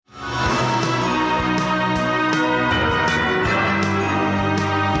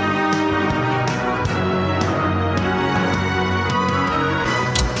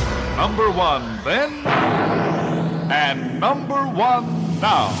one then, and number one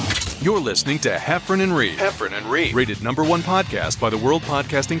now. You're listening to Heffron and Reed. Heffron and Reed. Rated #1 podcast by the World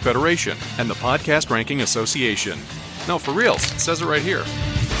Podcasting Federation and the Podcast Ranking Association. No, for real. It says it right here.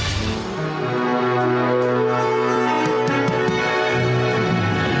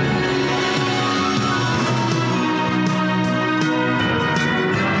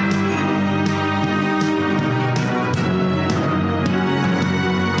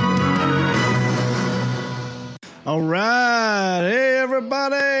 All right. Hey,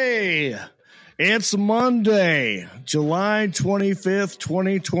 everybody. It's Monday, July 25th,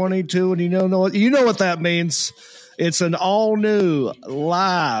 2022. And you know what that means. It's an all-new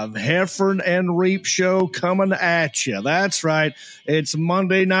live Heffron and Reep show coming at you. That's right. It's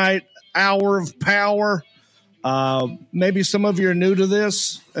Monday night, hour of power. Maybe some of you are new to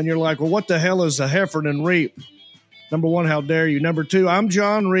this, and you're like, well, what the hell is a Heffron and Reep? Number one, how dare you? Number two, I'm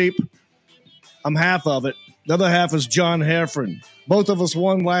John Reep. I'm half of it. The other half is John Heffron. Both of us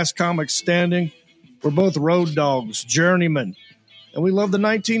won Last Comic Standing. We're both road dogs, journeymen. And we love the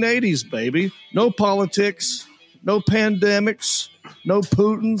 1980s, baby. No politics, no pandemics, no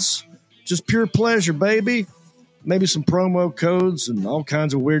Putins, just pure pleasure, baby. Maybe some promo codes and all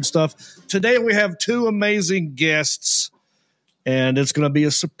kinds of weird stuff. Today we have two amazing guests, and it's going to be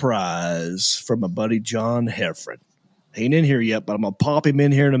a surprise from my buddy John Heffron. He ain't in here yet, but I'm going to pop him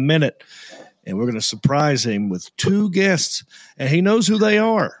in here in a minute. And we're going to surprise him with two guests, and he knows who they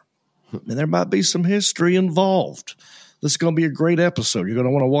are. And there might be some history involved. This is going to be a great episode. You're going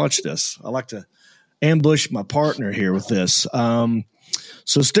to want to watch this. I like to ambush my partner here with this.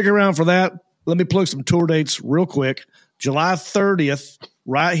 So stick around for that. Let me plug some tour dates real quick. July 30th,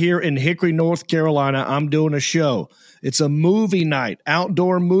 right here in Hickory, North Carolina, I'm doing a show. It's a movie night,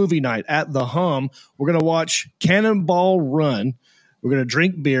 outdoor movie night at the Hum. We're going to watch Cannonball Run. We're going to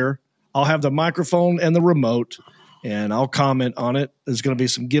drink beer. I'll have the microphone and the remote, and I'll comment on it. There's going to be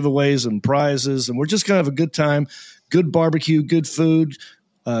some giveaways and prizes, and we're just going to have a good time, good barbecue, good food,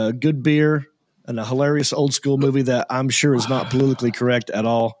 good beer, and a hilarious old school movie that I'm sure is not politically correct at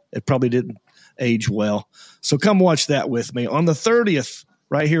all. It probably didn't age well. So come watch that with me. On the 30th,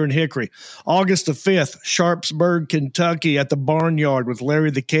 right here in Hickory. August the 5th, Sharpsburg, Kentucky at the Barnyard with Larry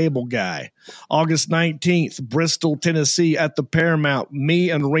the Cable Guy. August 19th, Bristol, Tennessee at the Paramount, me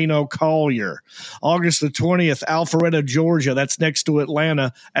and Reno Collier. August the 20th, Alpharetta, Georgia, that's next to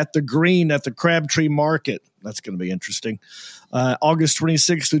Atlanta, at the Green at the Crabtree Market. That's going to be interesting. August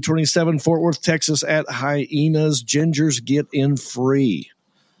 26th through 27th, Fort Worth, Texas at Hyenas. Gingers get in free.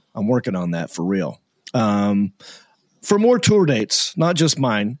 I'm working on that for real. For more tour dates, not just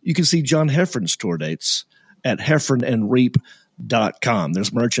mine, you can see John Heffron's tour dates at heffronandreep.com.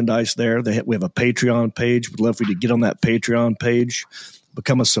 There's merchandise there. We have a Patreon page. We'd love for you to get on that Patreon page,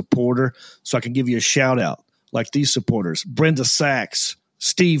 become a supporter, so I can give you a shout-out like these supporters: Brenda Sachs,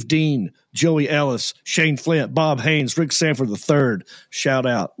 Steve Dean, Joey Ellis, Shane Flint, Bob Haynes, Rick Sanford III.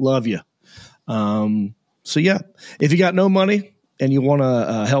 Shout-out. Love you. So, yeah, if you got no money and you want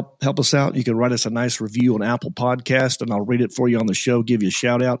to help us out, you can write us a nice review on Apple Podcast, and I'll read it for you on the show, give you a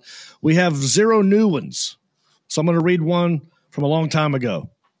shout-out. We have 0 new ones, so I'm going to read one from a long time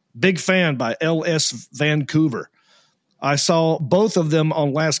ago. Big fan by L.S. Vancouver. I saw both of them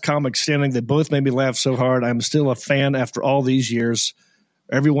on Last Comic Standing. They both made me laugh so hard. I'm still a fan after all these years.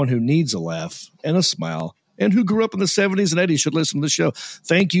 Everyone who needs a laugh and a smile and who grew up in the 70s and 80s should listen to the show.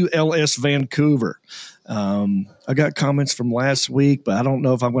 Thank you, L.S. Vancouver. I got comments from last week, but I don't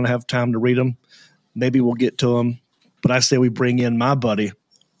know if I'm going to have time to read them. Maybe we'll get to them. But I say we bring in my buddy,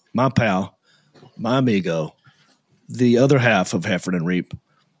 my pal, my amigo, the other half of Heffron and Reep,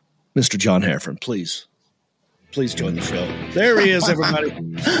 Mr. John Heffron. Please join the show. There he is, everybody.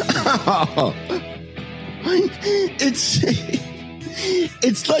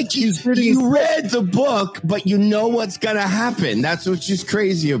 It's like you read the book, but you know what's going to happen. That's what's just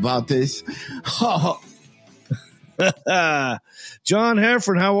crazy about this. John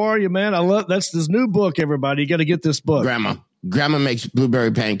Heffron, how are you, man? That's this new book, everybody. You got to get this book. Grandma makes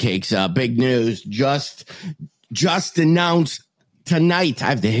blueberry pancakes. Big news. Just announced tonight. I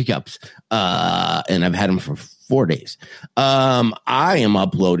have the hiccups, and I've had them for 4 days. I am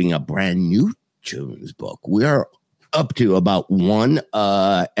uploading a brand new children's book. We are up to about one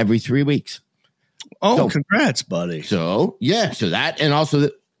every 3 weeks. Oh, congrats, buddy. So that, and also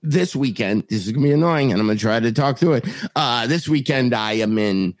this weekend, this is going to be annoying, and I'm going to try to talk through it. This weekend, I am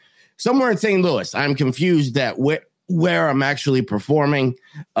in somewhere in St. Louis. I'm confused at where I'm actually performing.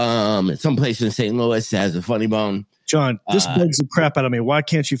 Someplace in St. Louis has a funny bone. John, this bugs the crap out of me. Why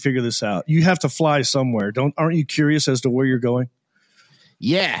can't you figure this out? You have to fly somewhere. Aren't you curious as to where you're going?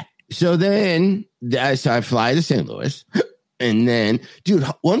 Yeah. So then I fly to St. Louis, and then, dude,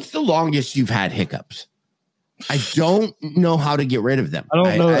 what's the longest you've had hiccups? I don't know how to get rid of them. I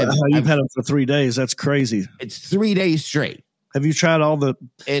don't know how you've had them for 3 days. That's crazy. It's 3 days straight. Have you tried all the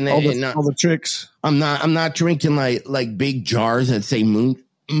tricks? I'm not drinking like big jars that say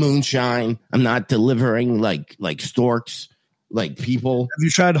moonshine. I'm not delivering like storks, like people. Have you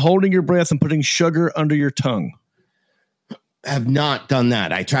tried holding your breath and putting sugar under your tongue? Have not done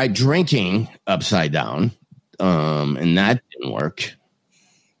that. I tried drinking upside down, and that didn't work.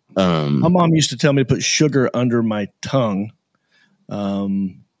 My mom used to tell me to put sugar under my tongue,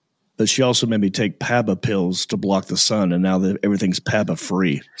 but she also made me take PABA pills to block the sun, and now everything's PABA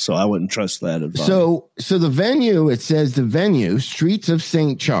free, so I wouldn't trust that advice. So the venue, it says the venue, Streets of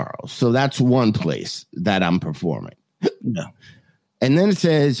St. Charles. So that's one place that I'm performing. Yeah. And then it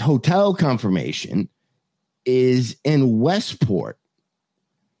says hotel confirmation is in Westport,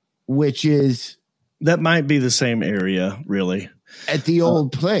 which is... That might be the same area, really. At the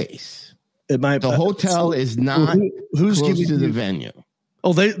old place. It might. The hotel is not who's close to the venue.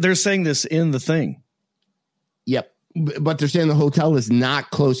 Oh, they're saying this in the thing. Yep. But they're saying the hotel is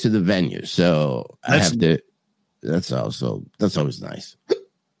not close to the venue. So that's always nice.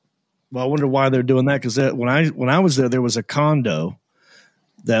 Well, I wonder why they're doing that. Because when I was there was a condo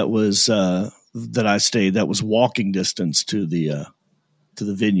that was that I stayed that was walking distance to the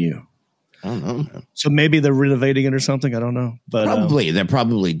venue. I don't know, man. So maybe they're renovating it or something. I don't know. But probably they're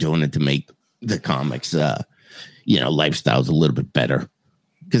probably doing it to make the comics lifestyles a little bit better.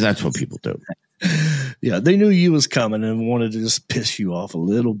 Because that's what people do. Yeah, they knew you was coming and wanted to just piss you off a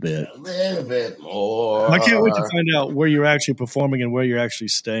little bit. A little bit more. I can't wait to find out where you're actually performing and where you're actually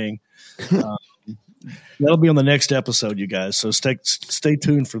staying. That'll be on the next episode, you guys. So stay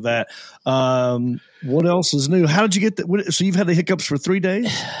tuned for that. What else is new? How did you get that? So you've had the hiccups for 3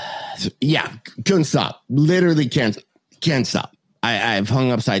 days? Yeah, couldn't stop. Literally can't stop. I've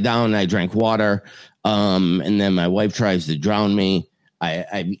hung upside down. I drank water. And then my wife tries to drown me.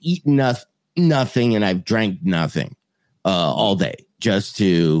 I've eaten nothing and I've drank nothing all day just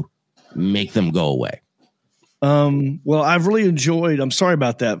to make them go away. Well, I've really enjoyed. I'm sorry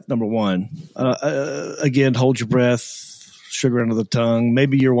about that. Number one, again, hold your breath, sugar under the tongue.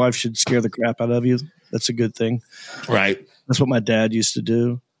 Maybe your wife should scare the crap out of you. That's a good thing, right? That's what my dad used to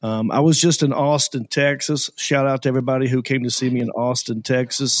do. I was just in Austin, Texas. Shout out to everybody who came to see me in Austin,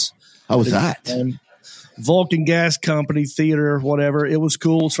 Texas. How was that? Vulcan Gas Company Theater, whatever. It was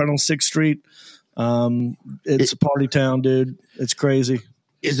cool. It's right on 6th Street. It's a party town, dude. It's crazy.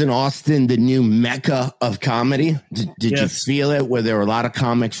 Isn't Austin the new mecca of comedy? Did you feel it? Where there were a lot of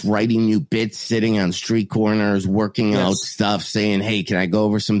comics writing new bits, sitting on street corners, working out stuff, saying, hey, can I go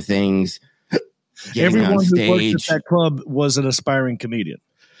over some things? Everyone who worked at that club was an aspiring comedian.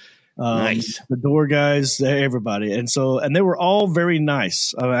 Nice. The door guys, everybody. And they were all very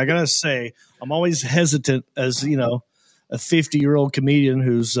nice. I got to say, I'm always hesitant as, a 50-year-old comedian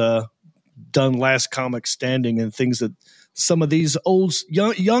who's done Last Comic Standing and things that some of these old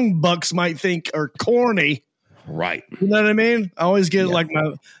young bucks might think are corny. Right. You know what I mean? I always get like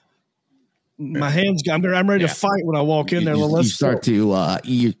my hands. I'm ready to fight when I walk in there. You start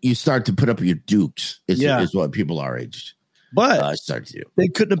to put up your dukes. Is what people our age. But start to do. They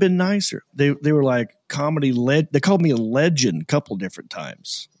couldn't have been nicer. They were like comedy They called me a legend a couple different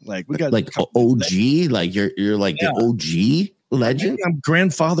times. Like we got like OG. Like you're like the OG legend. I'm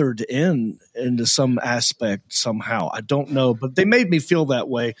grandfathered into some aspect somehow. I don't know, but they made me feel that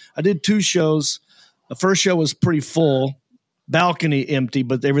way. I did 2 shows. The first show was pretty full, balcony empty,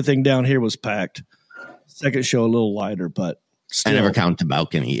 but everything down here was packed. Second show a little lighter, but. Still. I never count the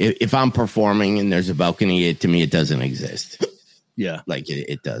balcony. If I'm performing and there's a balcony, to me, it doesn't exist. Yeah. Like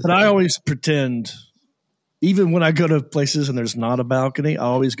it does. But I always pretend, even when I go to places and there's not a balcony, I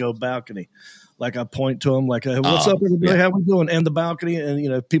always go balcony. Like I point to them like, hey, what's up, everybody? Yeah. How we doing? And the balcony.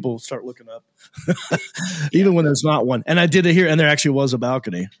 And, people start looking up, even when there's not one. And I did it here and there actually was a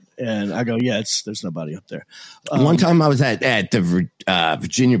balcony. And I go, there's nobody up there. One time I was at the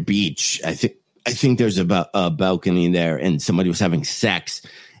Virginia Beach, I think there's a balcony there and somebody was having sex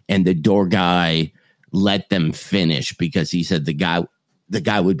and the door guy let them finish because he said the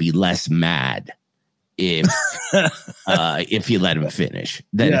guy would be less mad if he let him finish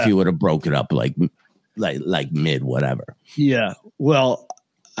than if he would have broke it up like mid whatever. Yeah. Well,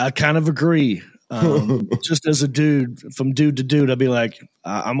 I kind of agree. Just as a dude, from dude to dude, I'd be like,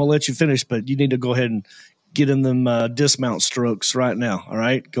 I'm gonna let you finish, but you need to go ahead and get in them dismount strokes right now. All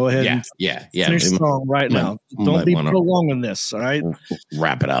right, go ahead. Yeah. Finish strong right now. Don't be prolonging this. All right,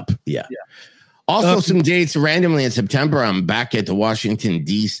 wrap it up. Yeah. Also, some dates randomly in September. I'm back at the Washington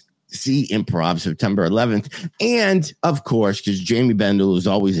see Improv September 11th. And of course, because Jamie Bendel is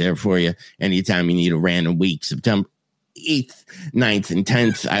always there for you anytime you need a random week, September 8th, 9th, and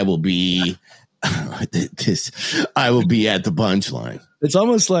 10th, I will be at the Punchline. It's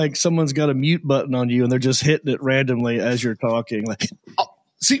almost like someone's got a mute button on you and they're just hitting it randomly as you're talking. Like, oh,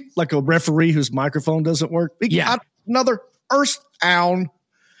 see, like a referee whose microphone doesn't work. Yeah. Another earth down.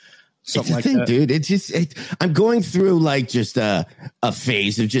 Something like that. Dude. It's just, I'm going through like just a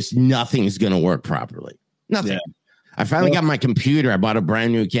phase of just nothing's going to work properly. Nothing. Yeah. I finally got my computer. I bought a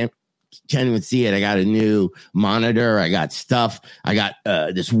brand new, can't even see it. I got a new monitor. I got stuff. I got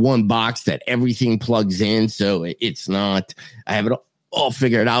this one box that everything plugs in. So it's not, I have it all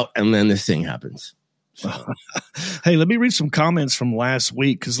figured out. And then this thing happens. So. Hey, let me read some comments from last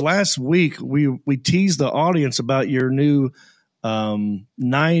week. Because last week we teased the audience about your new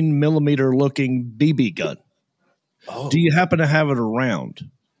 9mm looking BB gun. Oh. Do you happen to have it around?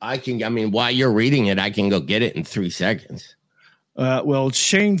 While you're reading it, I can go get it in 3 seconds. Well,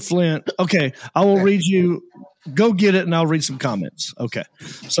 Shane Flint. Okay, I will read you. Go get it, and I'll read some comments. Okay,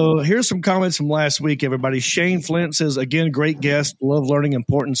 so here's some comments from last week, everybody. Shane Flint says, again, great guest. Love learning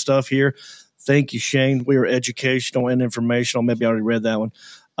important stuff here. Thank you, Shane. We are educational and informational. Maybe I already read that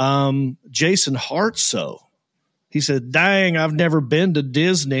one. Jason Hartso. He said, dang, I've never been to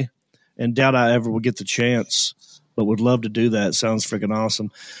Disney and doubt I ever will get the chance, but would love to do that. Sounds freaking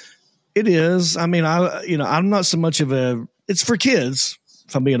awesome. It is. I mean, I'm not so much of it's for kids,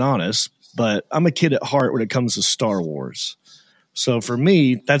 if I'm being honest, but I'm a kid at heart when it comes to Star Wars. So for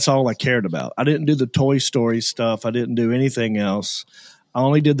me, that's all I cared about. I didn't do the Toy Story stuff. I didn't do anything else. I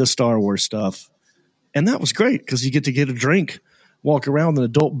only did the Star Wars stuff. And that was great because you get to get a drink, walk around with an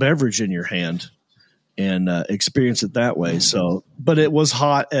adult beverage in your hand, and experience it that way. So, but it was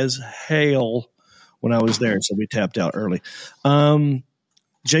hot as hell when I was there, so we tapped out early.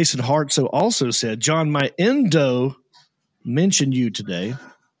 Jason Hartso also said, John, my endo mentioned you today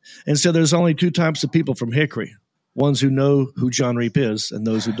and said there's only 2 types of people from Hickory, ones who know who John Reep is and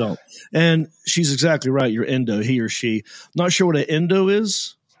those who don't. And she's exactly right. Your endo, he or she. Not sure what an endo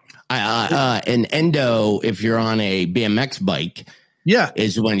is. An endo, if you're on a BMX bike,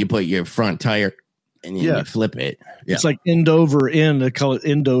 is when you put your front tire and then you flip it. Yeah. It's like end over end. They call it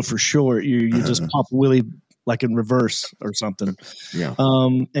endo for short. You just pop wheelie like in reverse or something. Yeah.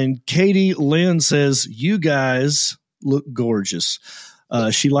 And Katie Lynn says, you guys look gorgeous.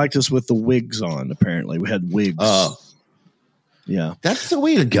 She liked us with the wigs on, apparently. We had wigs. Oh. Yeah. That's the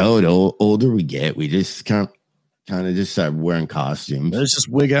way to go. The older we get, we just kind of just start wearing costumes. Let's just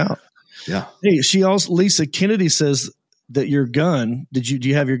wig out. Yeah. Hey, Lisa Kennedy says that your gun, do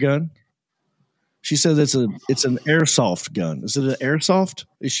you have your gun? She says it's an airsoft gun. Is it an airsoft?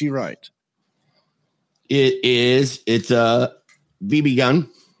 Is she right? It is. It's a BB gun.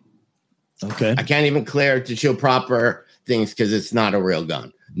 Okay. I can't even clear it to show proper things because it's not a real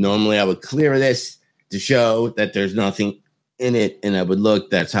gun. Normally, I would clear this to show that there's nothing in it, and I would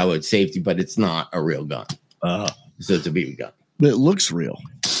look. That's how it's safety, but it's not a real gun. So it's a BB gun. But it looks real.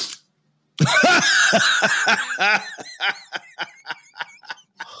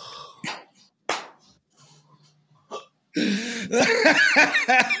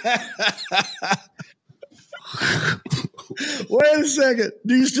 Wait a second.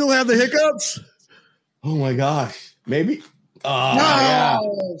 Do you still have the hiccups? Oh my gosh. Maybe.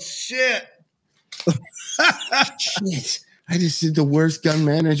 Oh, shit. Shit. I just did the worst gun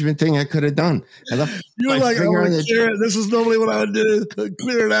management thing I could have done. You're like, oh, this is normally what I would do.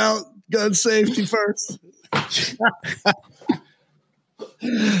 Clear it out. Gun safety first.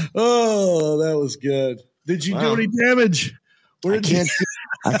 Oh, that was good. Did you do any damage? I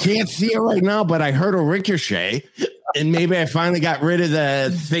can't see it right now, but I heard a ricochet, and maybe I finally got rid of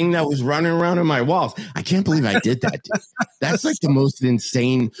the thing that was running around in my walls. I can't believe I did that. Dude. That's like the most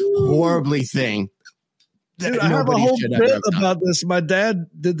insane, horribly thing. Dude, I have a whole bit about this. My dad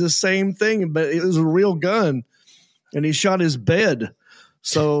did the same thing, but it was a real gun, and he shot his bed.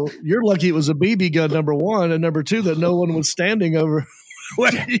 So you're lucky it was a BB gun, number one, and number two, that no one was standing over.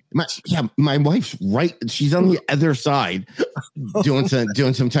 My wife's right. She's on the other side doing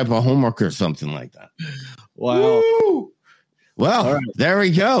some type of homework or something like that. Wow. Woo! Well, right. There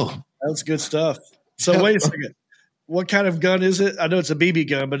we go. That's good stuff. So wait a second. What kind of gun is it? I know it's a BB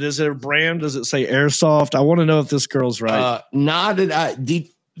gun, but is it a brand? Does it say airsoft? I want to know if this girl's right.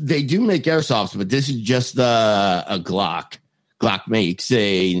 They do make airsofts, but this is just a Glock. Glock makes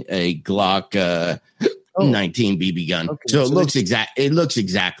a Glock 19 BB gun. Okay, so it looks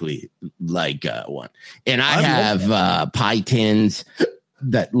exactly like one. And I have pie tins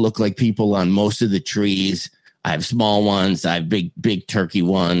that look like people on most of the trees. I have small ones. I have big turkey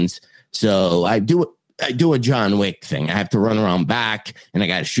ones. So I do a John Wick thing. I have to run around back, and I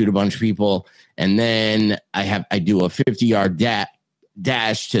got to shoot a bunch of people, and then I do a 50-yard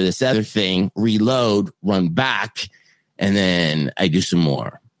dash to this other thing, reload, run back, and then I do some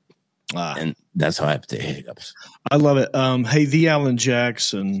more. And that's how I have the hiccups. I love it. Hey, the Alan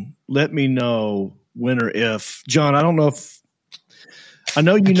Jackson, let me know when or if. John, I don't know if I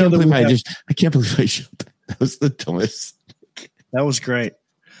know you know that I can't believe I shot that. That was the dumbest. That was great.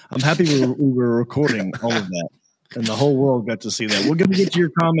 I'm happy we were recording all of that, and the whole world got to see that. We're going to get to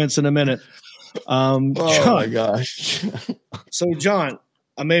your comments in a minute. John, my gosh. So, John,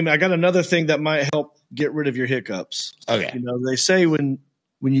 I got another thing that might help get rid of your hiccups. Okay. They say when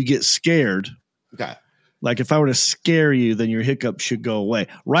you get scared, okay, like if I were to scare you, then your hiccups should go away.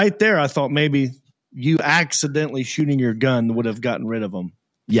 Right there, I thought maybe you accidentally shooting your gun would have gotten rid of them.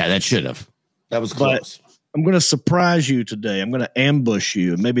 Yeah, that should have. That was close. But I'm going to surprise you today. I'm going to ambush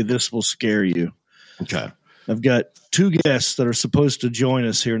you. Maybe this will scare you. Okay. I've got 2 guests that are supposed to join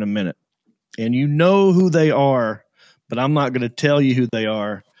us here in a minute. And you know who they are, but I'm not going to tell you who they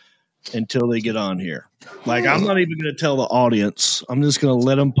are until they get on here. Like, I'm not even going to tell the audience. I'm just going to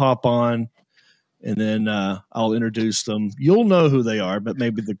let them pop on, and then I'll introduce them. You'll know who they are, but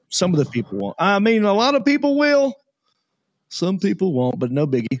maybe some of the people won't. I mean, a lot of people will. Some people won't, but no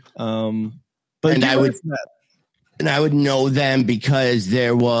biggie. But and I would know them because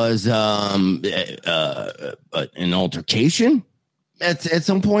there was an altercation at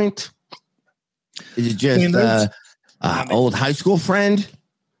some point. Is it just old high school friend?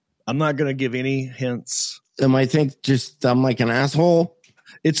 I'm not going to give any hints. I think I'm like an asshole.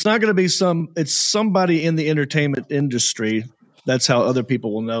 It's not going to be it's somebody in the entertainment industry. That's how other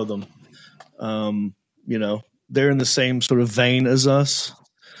people will know them. They're in the same sort of vein as us.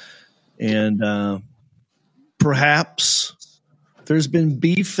 And perhaps there's been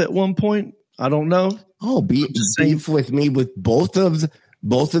beef at one point. I don't know. Oh, beef with me with both of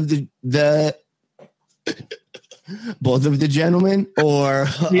the gentlemen, or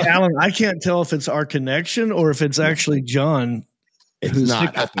Alan, I can't tell if it's our connection or if it's actually John. It's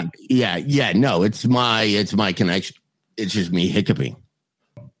not. No, it's my connection. It's just me hiccuping.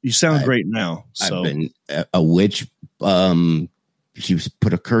 You sound great now. So I've been a witch. She's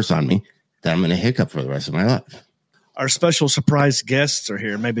put a curse on me that I'm going to hiccup for the rest of my life. Our special surprise guests are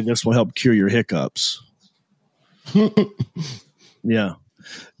here. Maybe this will help cure your hiccups. Yeah.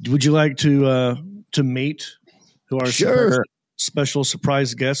 Would you like to meet who our special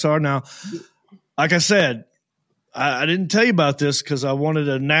surprise guests are? Now, like I said, I didn't tell you about this because I wanted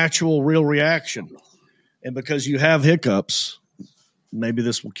a natural, real reaction. And because you have hiccups, maybe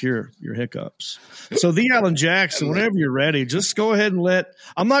this will cure your hiccups. So the Alan Jackson, whenever you're ready, just go ahead and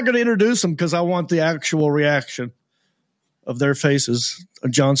I'm not going to introduce them because I want the actual reaction of their faces,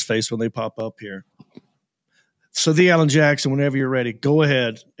 John's face when they pop up here. So the Alan Jackson, whenever you're ready, go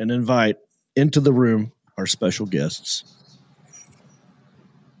ahead and invite into the room our special guests.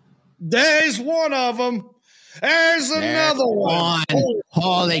 There's one of them. There's another one.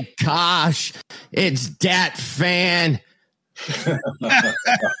 Holy gosh. It's Dat Fan.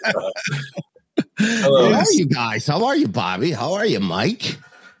 Hello. How are you guys? How are you, Bobby? How are you, Mike?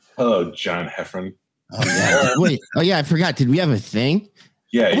 Hello, John Heffron. Oh, yeah. Wait. Oh, yeah, I forgot. Did we have a thing?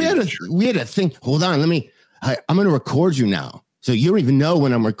 Yeah. We had a thing. Hold on. I'm going to record you now. So you don't even know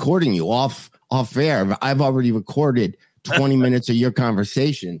when I'm recording you off air. I've already recorded 20 minutes of your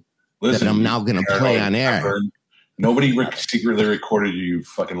conversation. Listen, that I'm now going to play on air. Heffron. Nobody secretly recorded you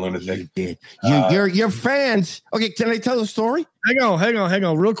fucking lunatic. You did. Your fans. Okay, can I tell the story? Hang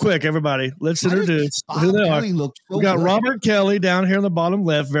on. Real quick, everybody. Let's introduce who they are. We got Robert Kelly down here in the bottom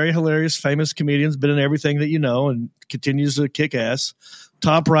left. Very hilarious, famous comedian. Been in everything that you know and continues to kick ass.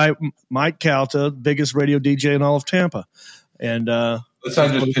 Top right, Mike Calta, biggest radio DJ in all of Tampa. And let's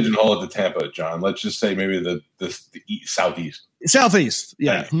not just pigeonhole it to Tampa, John. Let's just say maybe the southeast. Southeast,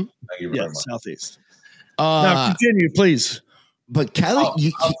 yeah. Thank you very much. Southeast. Now continue, please. But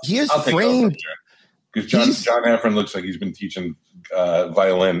Kelly, he is framed because John Heffron looks like he's been teaching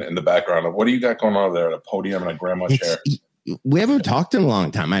violin in the background. What do you got going on there at a podium and a grandma's chair? We haven't talked in a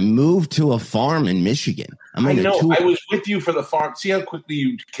long time. I moved to a farm in Michigan. I know. I was with you for the farm. See how quickly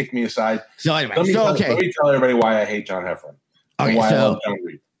you kicked me aside. So anyway, let me tell everybody why I hate John Heffron. Okay, why I love John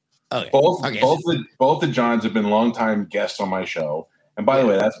Reed. Okay. Both the Johns have been longtime guests on my show. And by the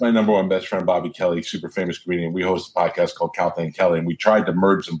way, that's my number one best friend, Bobby Kelly, super famous comedian. We host a podcast called Calta and Kelly, and we tried to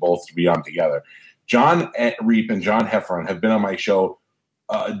merge them both to be on together. John Reep and John Heffron have been on my show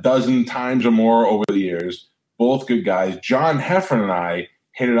a dozen times or more over the years. Both good guys. John Heffron and I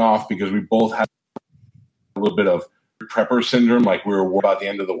hit it off because we both had little bit of prepper syndrome, like we were worried about the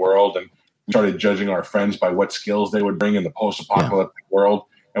end of the world, and we started judging our friends by what skills they would bring in the post-apocalyptic world.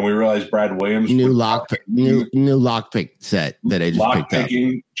 And we realized Brad Williams new lockpick set that I just picked up.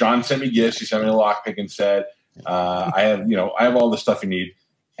 John sent me gifts. He sent me a lockpicking set. I have all the stuff you need.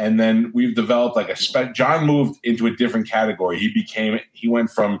 And then we've developed like John moved into a different category. He went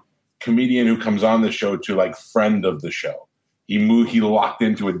from comedian who comes on the show to like friend of the show. He locked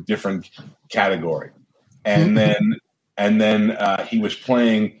into a different category. And then he was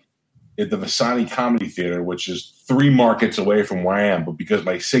playing at the Vasani Comedy Theater, which is 3 markets away from where I am. But because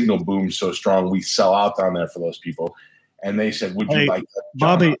my signal boom's so strong, we sell out down there for those people. And they said, would you like that,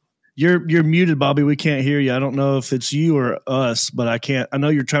 Bobby? You're muted, Bobby. We can't hear you. I don't know if it's you or us, but I can't. I know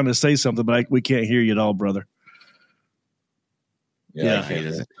you're trying to say something, but we can't hear you at all, brother. Yeah.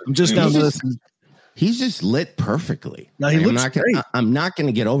 I'm just now listening. He's just lit perfectly. No, he looks great. I'm not going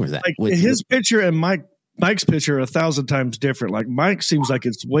to get over that. Like his picture and Mike's picture are 1,000 times different. Like Mike seems like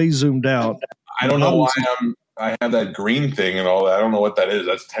it's way zoomed out. I don't know why I have that green thing and all that. I don't know what that is.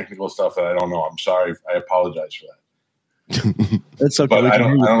 That's technical stuff that I don't know. I'm sorry. I apologize for that. That's okay. But I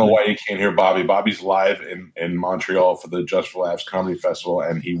don't know why you can't hear Bobby. Bobby's live in Montreal for the Just for Laughs Comedy Festival,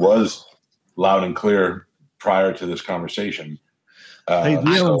 and he was loud and clear prior to this conversation. Hey,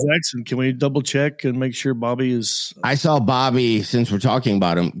 Leon Jackson, can we double check and make sure Bobby is? I saw Bobby, since we're talking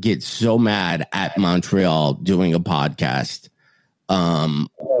about him, get so mad at Montreal doing a podcast.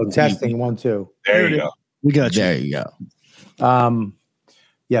 Testing 1 2. There you go. We got you. There you go.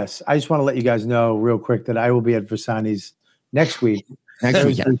 Yes, I just want to let you guys know real quick that I will be at Vasani's next week. Next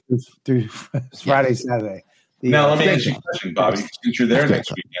weekend. Through Friday, Saturday. Now, let me ask you a question, Bobby. Since you're there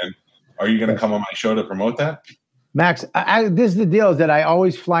next weekend, are you going to come on my show to promote that? Max, this is the deal, is that I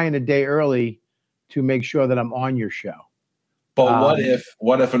always fly in a day early to make sure that I'm on your show. But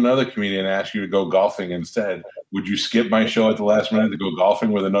what if another comedian asked you to go golfing instead? Would you skip my show at the last minute to go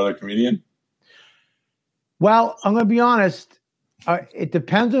golfing with another comedian? Well, I'm going to be honest. It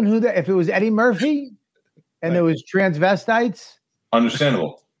depends on who if it was Eddie Murphy and there was transvestites.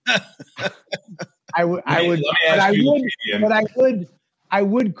 Understandable. I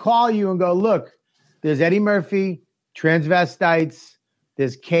would call you and go, look, there's Eddie Murphy, transvestites,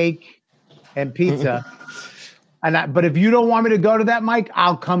 there's cake and pizza. But if you don't want me to go to that, Mike,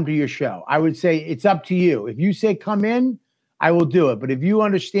 I'll come to your show. I would say it's up to you. If you say come in, I will do it. But if you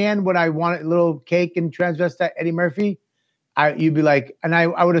understand what I want, a little cake and transvestite Eddie Murphy, you'd be like, and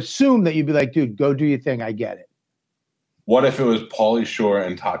I would assume that you'd be like, dude, go do your thing. I get it. What if it was Pauly Shore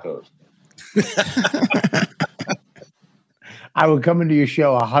and tacos? I would come into your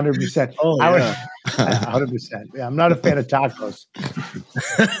show 100%. Oh, yeah. 100%. Yeah, I'm not a fan of tacos.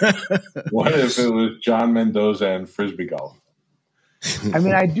 What if it was John Mendoza and Frisbee golf? I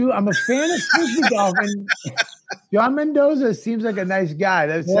mean, I'm a fan of Frisbee golf, and John Mendoza seems like a nice guy.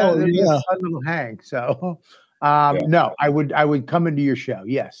 That sounds like a fun little hang. So, no, I would come into your show.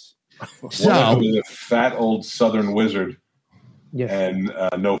 Yes. So what if it was a fat old Southern wizard, and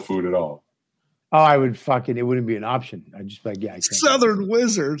no food at all? Oh, I would it wouldn't be an option. I'd just be like, yeah, I can't. Southern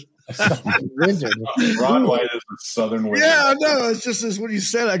wizard. Southern wizard. Ron White is a Southern wizard. Yeah, no, it's just as when you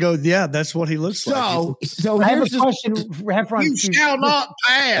said, I go, yeah, that's what he looks like. So I have a question for Heffron. You shall not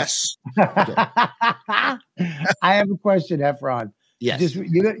pass. I have a question, Heffron. Yes.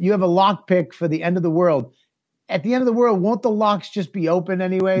 You have a lock pick for the end of the world. At the end of the world, won't the locks just be open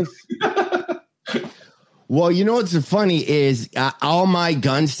anyways? Well, you know what's funny is all my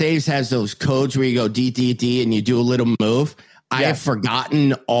gun safes has those codes where you go D and you do a little move. I have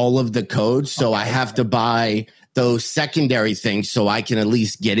forgotten all of the codes, so I have to buy those secondary things so I can at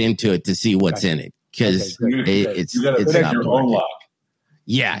least get into it to see what's in it, because it's not your own lock.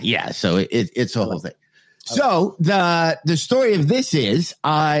 Yeah. So it's a whole thing. So the story of this is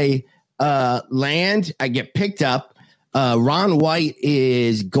I land, I get picked up. Ron White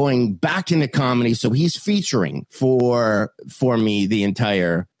is going back into comedy, so he's featuring for me the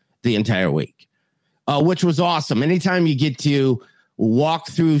entire week, which was awesome. Anytime you get to walk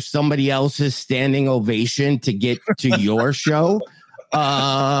through somebody else's standing ovation to get to your show,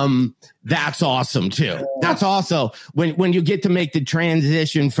 that's awesome too. That's also when you get to make the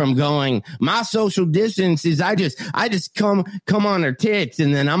transition from going, my social distance is I just come on her tits,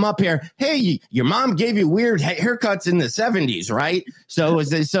 and then I'm up here. Hey, your mom gave you weird haircuts in the 70s, right? So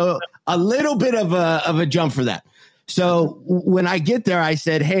a little bit of a jump for that. So when I get there, I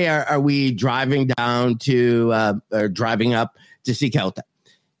said, hey, are we driving down to or driving up to see Kelta?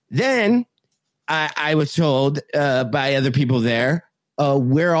 Then I was told by other people there,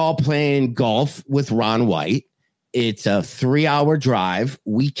 we're all playing golf with Ron White. it's a 3-hour drive.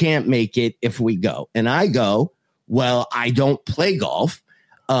 We can't make it if we go. And I go, well, I don't play golf.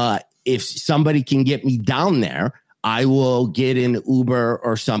 If somebody can get me down there, I will get an Uber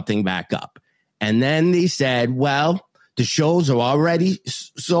or something back up. And then they said, well, the shows are already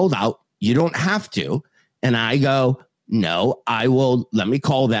sold out. You don't have to. And I go, no, I will. Let me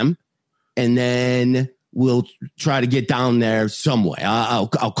call them. And then we'll try to get down there some way. I'll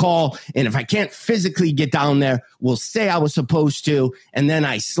call. And if I can't physically get down there, we'll say I was supposed to. And then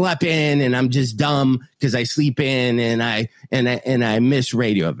I slept in and I'm just dumb because I sleep in and I miss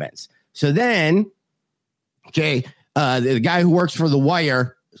radio events. So then, okay, the guy who works for The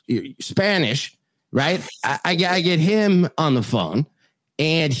Wire, Spanish, right? I get him on the phone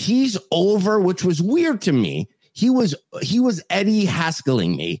and he's over, which was weird to me. He was Eddie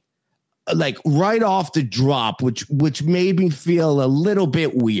Haskelling me like right off the drop, which made me feel a little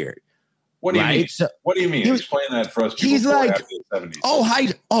bit weird. What do you right? mean? So, what do you mean? Explain that for us. He's like, after the 70s. oh, hi.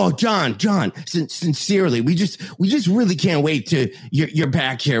 Oh, John, sincerely, we just really can't wait to you're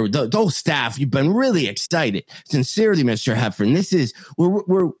back here. The whole staff, you've been really excited. Sincerely, Mr. Heffron, this is,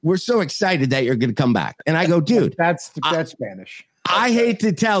 we're so excited that you're going to come back. And I go, dude, that's Spanish. I hate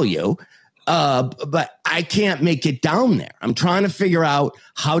to tell you, but I can't make it down there. I'm trying to figure out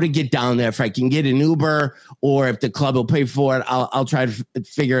how to get down there. If I can get an Uber or if the club will pay for it, I'll try to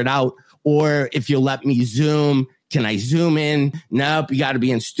figure it out. Or if you'll let me Zoom, can I Zoom in? Nope, you got to be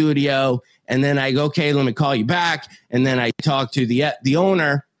in studio. And then I go, okay, let me call you back. And then I talk to the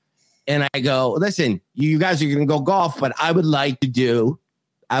owner and I go, listen, you guys are going to go golf, but I would like to do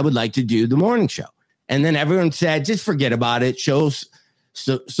the morning show. And then everyone said, just forget about it. Show's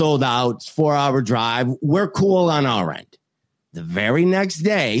sold out. It's 4-hour drive. We're cool on our end. The very next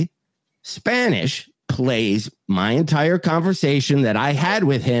day, Spanish plays my entire conversation that I had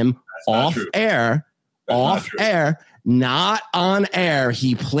with him off air, not on air.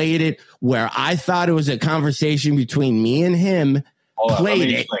 He played it where I thought it was a conversation between me and him. Played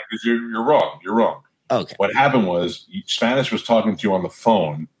it. Because you're wrong. You're wrong. Okay. What happened was Spanish was talking to you on the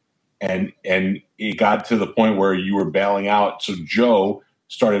phone, and it got to the point where you were bailing out. So Joe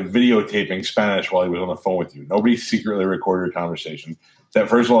started videotaping Spanish while he was on the phone with you. Nobody secretly recorded your conversation. That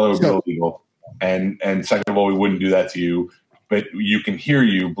first of all, it would be illegal, and second of all, we wouldn't do that to you. But you can hear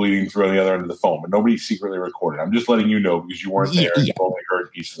you bleeding through on the other end of the phone, but nobody secretly recorded. I'm just letting you know because you weren't there and you only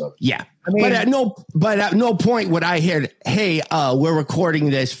heard pieces of it. Yeah. I mean, but at no point would I hear, hey, we're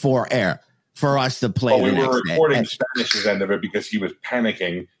recording this for air for us to play. We were recording Spanish's end of it because he was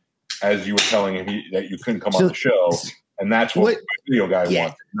panicking as you were telling him that you couldn't come on the show. And that's what the video guy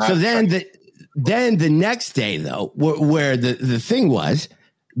wanted. So then the next day, though, where the thing was,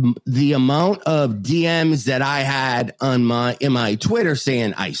 the amount of DMs that I had in my Twitter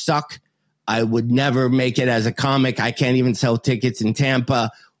saying I suck, I would never make it as a comic, I can't even sell tickets in Tampa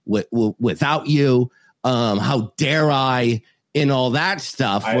without you. How dare I? And all that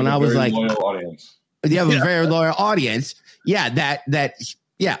stuff. When I was like, loyal audience. You have a very loyal audience. Yeah,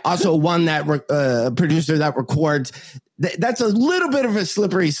 yeah. Also, one that producer that records. That's a little bit of a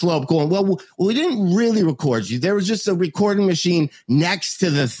slippery slope going, well, we didn't really record you. There was just a recording machine next to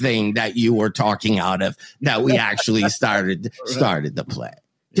the thing that you were talking out of that we actually started to play.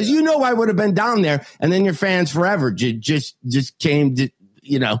 Because I would have been down there and then your fans forever just came to,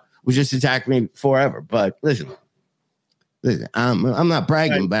 would just attack me forever. But listen, I'm not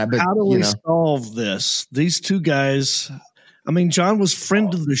bragging about it. How do we solve this? These two guys... I mean, John was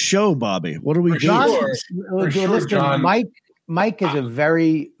friend of the show, Bobby. What do we do? John. Mike is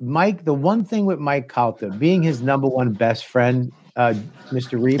the one thing with Mike Calta, being his number one best friend,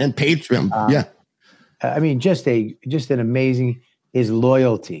 Mr. Reap. And Patreon. Yeah. I mean, just an amazing, his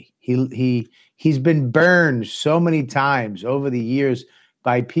loyalty. He's been burned so many times over the years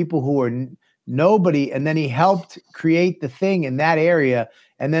by people who are nobody. And then he helped create the thing in that area.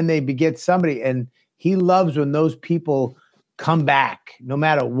 And then they beget somebody. And he loves when those people come back no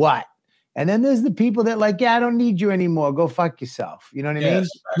matter what. And then there's the people that like, yeah, I don't need you anymore. Go fuck yourself. You know what I mean?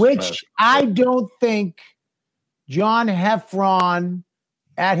 Which I don't think John Heffron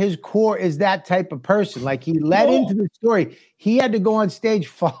at his core is that type of person. Like he led into the story. He had to go on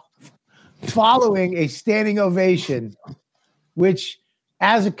stage following a standing ovation, which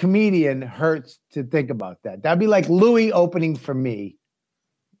as a comedian hurts to think about that. That'd be like Louis opening for me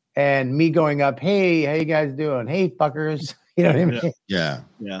and me going up, hey, how you guys doing? Hey, fuckers. You know what I mean? Yeah.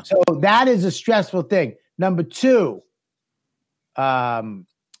 So that is a stressful thing. Number two, I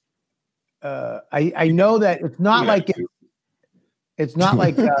know that it's not it's not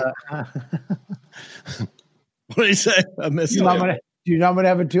like what did he say? I missed it. Do you know I'm gonna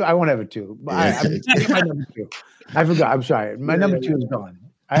have a 2? I won't have a 2. I get my number 2. I forgot. I'm sorry. My number 2 is gone.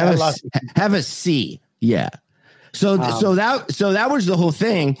 Have a C. Yeah. So that was the whole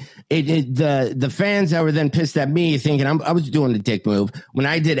thing. The fans that were then pissed at me thinking I was doing the dick move when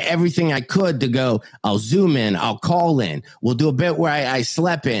I did everything I could to go. I'll zoom in. I'll call in. We'll do a bit where I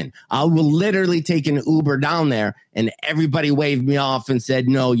slept in. I will literally take an Uber down there, and everybody waved me off and said,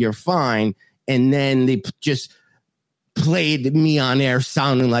 "No, you're fine." And then they just played me on air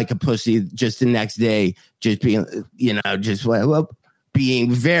sounding like a pussy. Just the next day, just being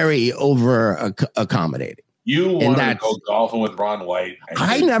being very over accommodating. You wanted to go golfing with Ron White.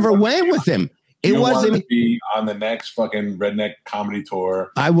 I never went with him. It wasn't to be on the next fucking redneck comedy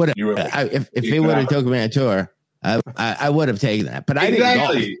tour. I would have if they would have taken me on a tour. I would have taken that, but I didn't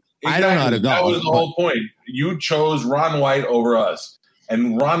golf. I don't know how to golf. That was the whole point. You chose Ron White over us,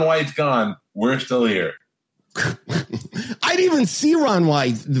 and Ron White's gone. We're still here. I didn't even see Ron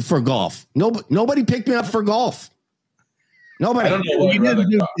White for golf. Nobody picked me up for golf. Nobody. I don't know what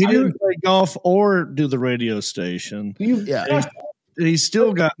he didn't play golf or do the radio station. He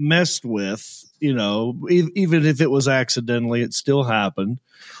still got messed with, even if it was accidentally, it still happened.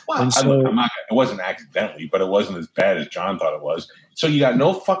 Well, it wasn't accidentally, but it wasn't as bad as John thought it was. So you got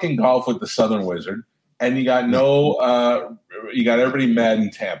no fucking golf with the Southern Wizard, and you got you got everybody mad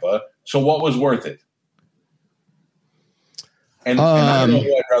in Tampa. So what was worth it? And I don't know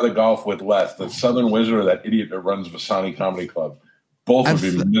who I'd rather golf with less, the Southern Wizard or that idiot that runs Vasani Comedy Club. Both would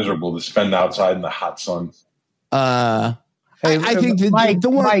be miserable to spend outside in the hot sun. I think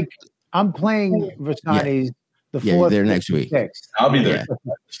Mike, I'm playing Vasani's the 4th. They're next week. 6th. I'll be there.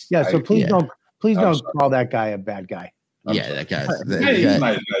 Yeah, so please don't call that guy a bad guy. That guy. He's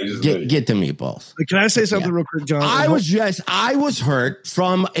nice guy. Get the meatballs. Can I say something real quick, John? I was hurt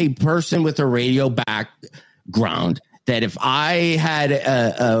from a person with a radio background. That if I had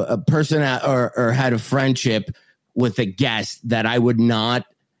a person or had a friendship with a guest, that I would not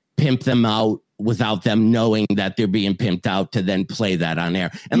pimp them out without them knowing that they're being pimped out to then play that on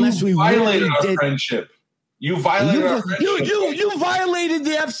air. Unless we violated our friendship. You violated our friendship. You violated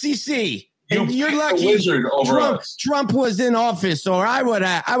the FCC. You're lucky Wizard over us. Trump was in office, or I would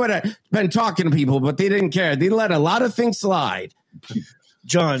have been talking to people, but they didn't care. They let a lot of things slide.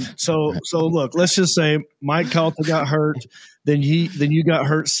 John, so look, let's just say Mike Calta got hurt, then you got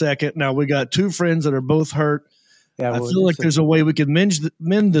hurt second. Now we got 2 friends that are both hurt. Yeah, I feel like there's a way we can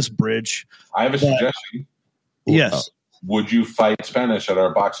mend this bridge. I have a suggestion. Yes. Would you fight Spanish at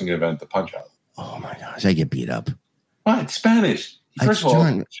our boxing event, the Punch Out? Oh my gosh, I get beat up. What? Spanish? First of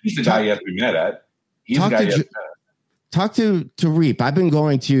all, he's the guy you have to be mad at. He's the guy you have to be mad at. Talk to Reap. I've been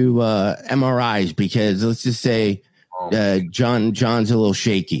going to MRIs because let's just say John's a little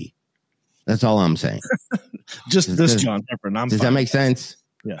shaky. That's all I'm saying. John Heffron. Does that make sense?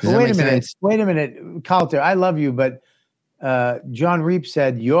 Yeah. Wait a minute, Calter. I love you, but John Reap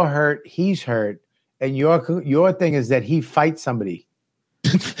said you're hurt, he's hurt, and your thing is that he fights somebody.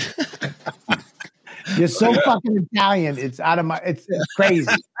 You're so fucking Italian. It's out of my. It's crazy.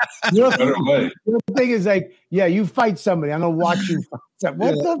 Your thing is like, yeah, you fight somebody. I'm gonna watch you fight.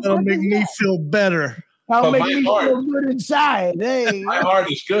 That'll make me feel better. That'll make me feel good inside. Hey, my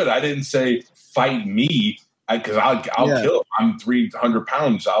heart is good. I didn't say fight me because I'll kill him. I'm 300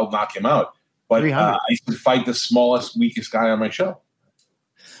 pounds. I'll knock him out. But I should fight the smallest, weakest guy on my show.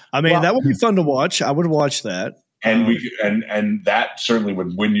 I mean, that would be fun to watch. I would watch that. And and that certainly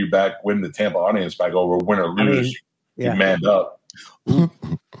would win the Tampa audience back over, win or lose. You manned up.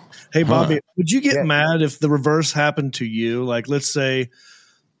 Hey, Bobby, would you get mad if the reverse happened to you? Like, let's say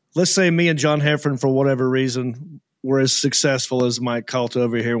me and John Heffron, for whatever reason, were as successful as Mike Calta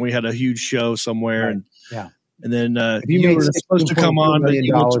over here, and we had a huge show somewhere, and then you were supposed to come on, but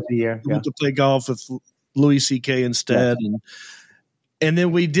you went to play golf with Louis C.K. instead, and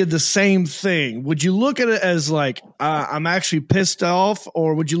then we did the same thing. Would you look at it as like, I'm actually pissed off,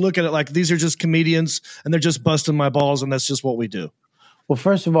 or would you look at it like these are just comedians and they're just busting my balls and that's just what we do? Well,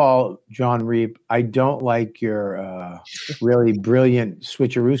 first of all, John Reap, I don't like your really brilliant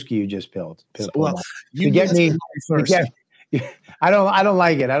switcherooski you just built. Well, you get me first. I don't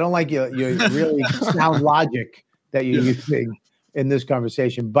like it. I don't like your really sound logic that you're using in this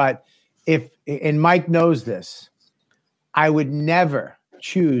conversation. But and Mike knows this, I would never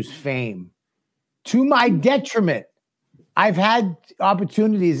choose fame to my detriment. I've had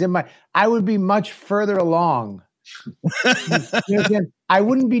opportunities I would be much further along. I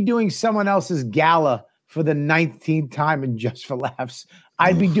wouldn't be doing someone else's gala for the 19th time in Just for Laughs.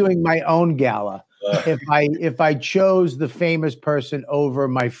 I'd be doing my own gala if I chose the famous person over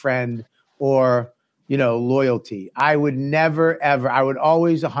my friend or loyalty. I would never, ever, I would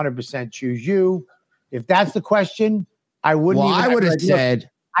always 100% choose you. If that's the question, I wouldn't. Well, I would have said,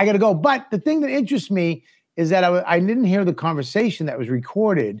 I got to go. But the thing that interests me is that I didn't hear the conversation that was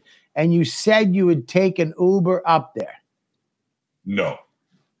recorded, and you said you would take an Uber up there. No.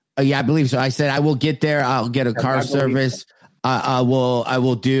 Yeah, I believe so. I said I will get there. I'll get a car service. I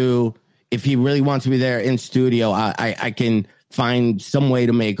will do. If he really wants me there in studio, I can find some way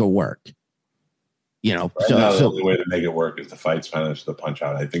to make it work. Right now, the only way to make it work is to fight Spanish the punch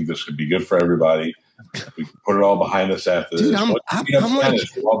out. I think this could be good for everybody. We can put it all behind us after this. I'm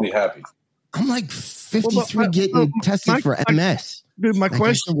Spanish, we'll all be happy. I'm like 53 getting tested for MS. Dude, my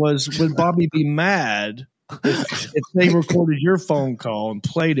question was, would Bobby be mad if they recorded your phone call and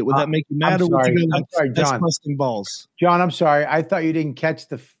played it? Would that make you mad? I'm sorry, John. That's busting balls. John, I'm sorry. I thought you didn't catch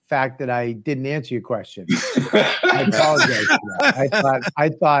the fact that I didn't answer your question. I apologize for that. I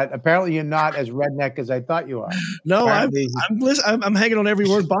thought apparently you're not as redneck as I thought you are. No, I'm hanging on every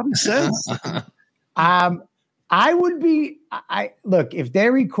word Bobby says. I would be. Look, if they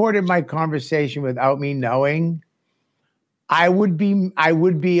recorded my conversation without me knowing, I would be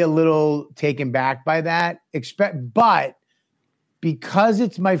a little taken back by that. But because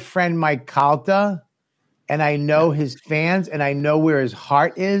it's my friend Mike Calta, and I know his fans, and I know where his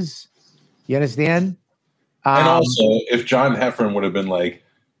heart is. You understand? And also, if John Heffron would have been like,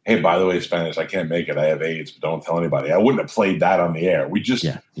 "Hey, by the way, Spanish, I can't make it. I have AIDS, but don't tell anybody." I wouldn't have played that on the air. We just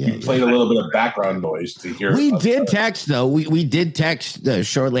played a little bit of background noise to hear. We did text though. We did text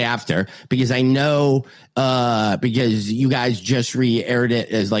shortly after because I know because you guys just re-aired it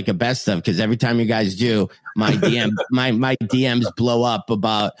as like a best of. Because every time you guys do, my my DMs blow up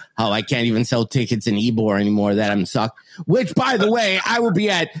about how I can't even sell tickets in Ybor anymore. That I'm sucked. Which, by the way, I will be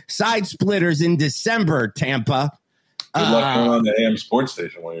at Side Splitters in December, Tampa. Good luck going on the AM sports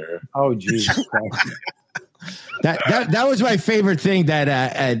station while you're here. Oh, Jesus. That was my favorite thing that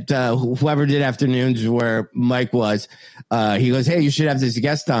at whoever did afternoons where Mike was. He goes, "Hey, you should have this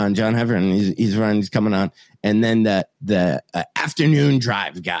guest on, John Heffron. He's coming on." And then the afternoon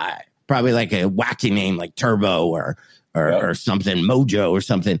drive guy, probably like a wacky name like Turbo or something, Mojo or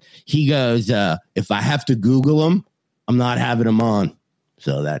something. He goes, "If I have to Google him, I'm not having him on."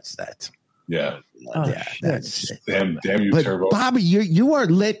 So that's. Yeah. That's damn you, but Turbo. Bobby, you are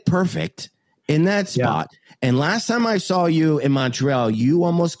lit perfect in that spot. Yeah. And last time I saw you in Montreal, you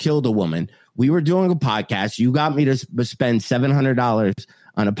almost killed a woman. We were doing a podcast. You got me to spend $700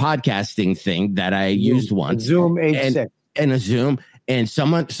 on a podcasting thing that I used once. Zoom H6. And a Zoom. And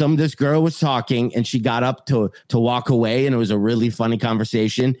this girl was talking and she got up to walk away, and it was a really funny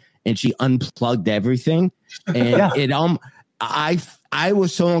conversation. And she unplugged everything. And I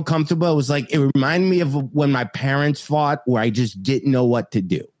was so uncomfortable. It was like, it reminded me of when my parents fought, where I just didn't know what to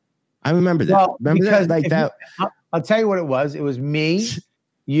do. I remember that. Well, remember that? Like that. I'll tell you what it was. It was me,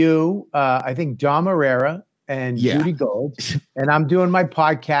 you, I think Dom Herrera and Judy Gold. And I'm doing my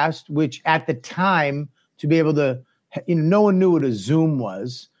podcast, which at the time, to be able to, no one knew what a Zoom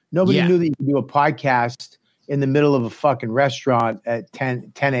was. Nobody knew that you could do a podcast in the middle of a fucking restaurant at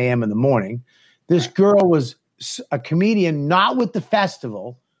 10 a.m. in the morning. This girl was a comedian, not with the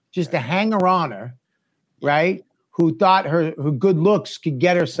festival, just a hanger-oner, right? Who thought her good looks could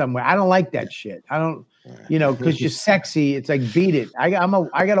get her somewhere. I don't like that shit. I don't, because you're sexy. It's like, beat it. I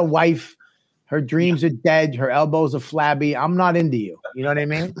got a wife. Her dreams are dead. Her elbows are flabby. I'm not into you. You know what I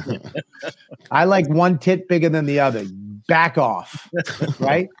mean? I like one tit bigger than the other. Back off,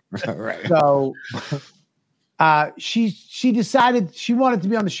 right? Right. So she decided she wanted to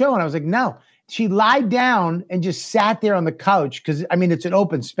be on the show, and I was like, no. She lied down and just sat there on the couch because, it's an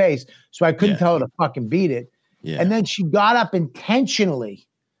open space, so I couldn't tell her to fucking beat it. Yeah. And then she got up intentionally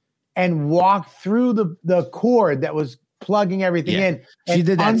and walked through the cord that was plugging everything in. And she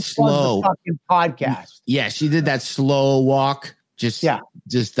did that slow the fucking podcast. Yeah, she did that slow walk. Just that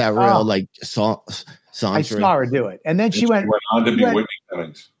real song. I saw her do it, and then she went on to be Whitney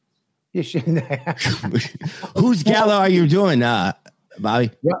Cummings. Whose gala are you doing,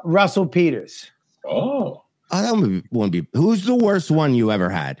 Bobby? Russell Peters. Oh, that wouldn't be. Who's the worst one you ever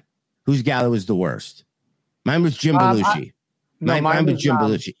had? Whose gala was the worst? Mine was Jim Belushi. Mine was Jim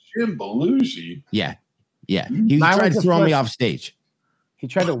Belushi. Jim Belushi. Yeah. He tried to throw me off stage. He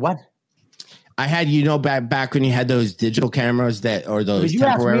tried to what? I had, back when you had those digital cameras or those. Did you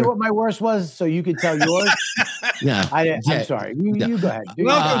ask me what my worst was so you could tell yours? No, I'm sorry. You go ahead.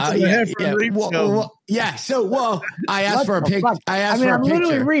 Welcome to the Heffron Reap Show. I asked for a picture. I'm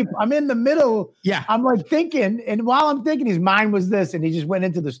literally Reap. I'm in the middle. Yeah. I'm like thinking, and while I'm thinking, his mind was this, and he just went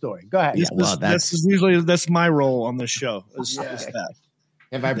into the story. Go ahead. That's my role on this show. Is that.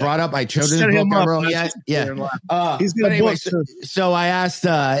 Have I brought up my children's Set him book up. ever yet? Yeah. He's But got a anyway, book. so I asked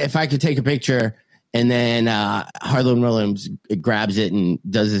if I could take a picture, and then Harlan Williams grabs it and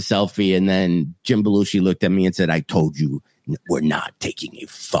does a selfie, and then Jim Belushi looked at me and said, "I told you we're not taking a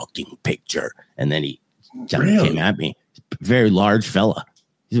fucking picture." And then he came at me. Very large fella.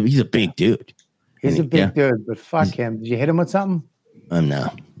 He's a big dude. He's a big dude, but fuck him. Did you hit him with something?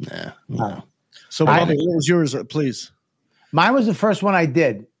 No. So, Bobby, what was yours, please? Mine was the first one I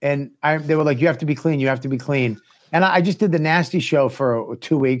did, and they were like, "You have to be clean. You have to be clean." And I just did the Nasty show for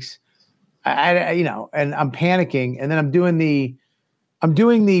 2 weeks. And I'm panicking, and then I'm doing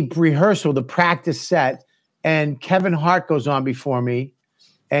the rehearsal, the practice set, and Kevin Hart goes on before me,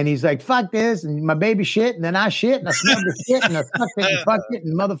 and he's like, "Fuck this," and my baby shit, and then I shit, and I smell the shit, and I fuck it,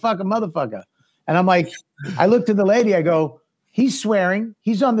 and motherfucker. And I'm like, I looked at the lady, I go, "He's swearing.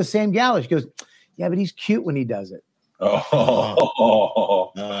 He's on the same gala." She goes, "Yeah, but he's cute when he does it." So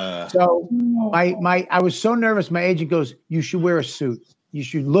I was so nervous. My agent goes, "You should wear a suit. You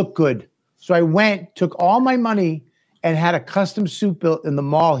should look good." So I went, took all my money, and had a custom suit built in the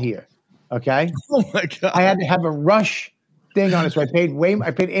mall here. Okay. Oh my God. I had to have a Rush thing on it, so I paid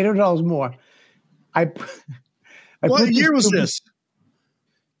 $800 more. What year was this?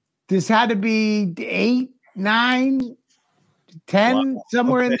 This had to be 8, 9, 10,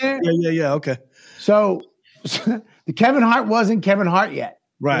 somewhere in there. Yeah. Okay. So the Kevin Hart wasn't Kevin Hart yet.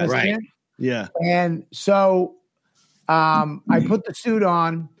 Right. Yeah. And so I put the suit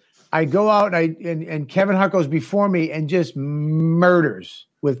on. I go out and Kevin Hart goes before me and just murders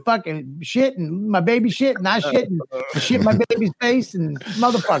with fucking shit and my baby shit and I shit and shit my baby's face and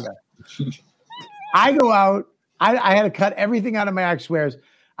motherfucker. I go out. I had to cut everything out of my act swears.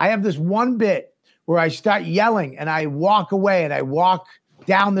 I have this one bit where I start yelling and I walk away and I walk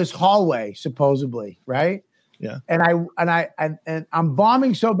down this hallway, supposedly, right? Yeah. And I'm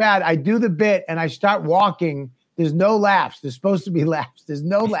bombing so bad. I do the bit and I start walking. There's no laughs. There's supposed to be laughs. There's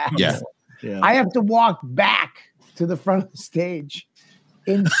no laughs. Yeah. I have to walk back to the front of the stage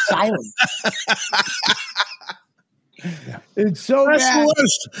in silence. It's so That's bad. the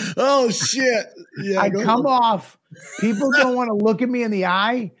worst. Oh shit. Yeah. I come off. People don't want to look at me in the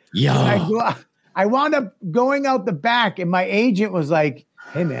eye. Yeah. I wound up going out the back, and my agent was like,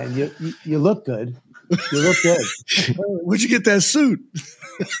 "Hey man, you look good. You look good." Where'd you get that suit?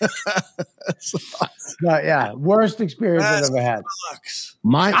 But yeah, worst experience I've ever had.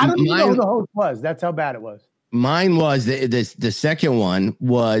 I don't even know who the host was. That's how bad it was. Mine was the second one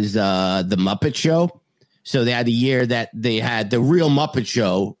was the Muppet Show. So they had the year that they had the real Muppet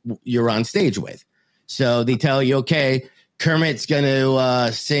Show you're on stage with. So they tell you, okay, Kermit's going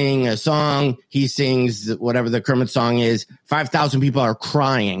to sing a song. He sings whatever the Kermit song is. 5,000 people are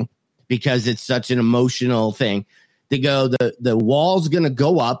crying because it's such an emotional thing. They go, the wall's going to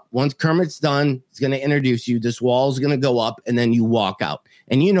go up. Once Kermit's done, he's going to introduce you. This wall's going to go up, and then you walk out.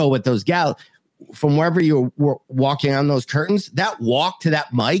 And you know what those from wherever you were walking on those curtains, that walk to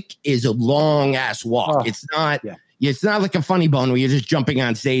that mic is a long ass walk. Oh, it's not like a Funny Bone where you're just jumping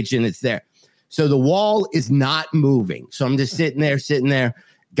on stage and it's there. So the wall is not moving. So I'm just sitting there.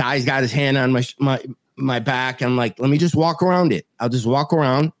 Guy's got his hand on my back. I'm like, let me just walk around it. I'll just walk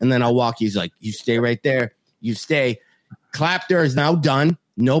around and then I'll walk. He's like, you stay right there. You stay. Clapter is now done.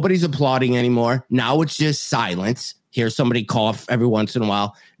 Nobody's applauding anymore. Now it's just silence. Hear somebody cough every once in a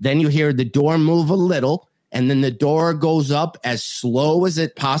while. Then you hear the door move a little, and then the door goes up as slow as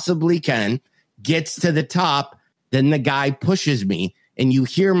it possibly can, gets to the top. Then the guy pushes me, and you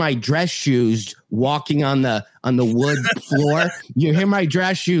hear my dress shoes walking on the wood floor. You hear my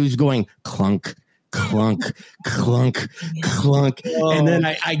dress shoes going clunk, clunk, clunk, clunk. Oh. And then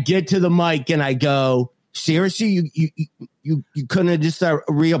I get to the mic and I go, seriously, you couldn't have just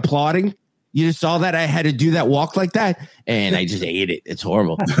re-applauding? You just saw that I had to do that walk like that, and I just ate it. It's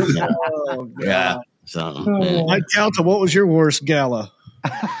horrible. Oh, yeah. So, Mike Calta, what was your worst gala?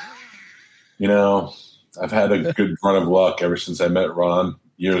 I've had a good run of luck ever since I met Ron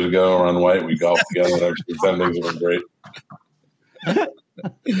years ago. Ron White, we golfed together. And ever since then, things have been great.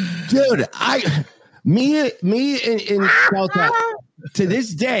 Dude, me and Calta, to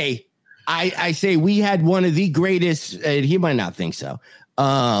this day, I say we had one of the greatest. He might not think so.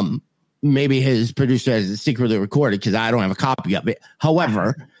 Maybe his producer has it secretly recorded because I don't have a copy of it.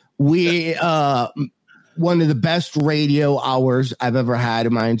 However, we one of the best radio hours I've ever had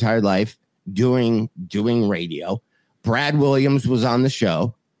in my entire life doing radio. Brad Williams was on the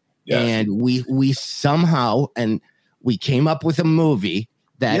show, and we somehow we came up with a movie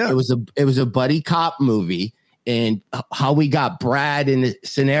that it was a buddy cop movie. And how we got Brad in the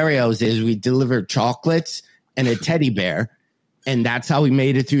scenarios is we delivered chocolates and a teddy bear and that's how he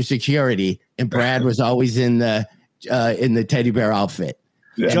made it through security. And Brad was always in the teddy bear outfit.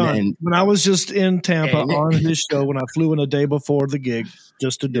 Yeah. John, when I was just in Tampa on his show, when I flew in a day before the gig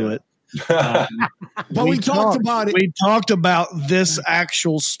just to do it. But we talked about it. We talked about this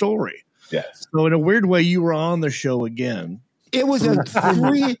actual story. Yes. So in a weird way, you were on the show again. It was a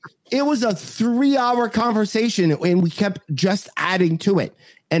 3-hour conversation, and we kept just adding to it.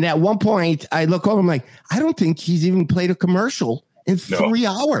 And at one point, I look over, I'm like, I don't think he's even played a commercial in 3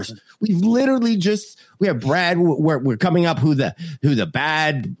 hours. We've literally we have Brad. We're coming up who the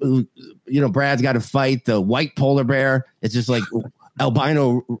bad, Brad's got to fight the white polar bear. It's just like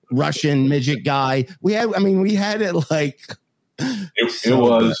albino Russian midget guy. We had it like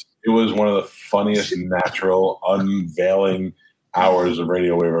it was one of the funniest natural unveiling hours of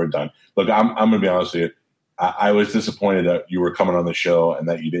radio we've ever done. Look, I'm going to be honest with you. I was disappointed that you were coming on the show and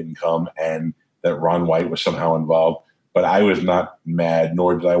that you didn't come and that Ron White was somehow involved. But I was not mad,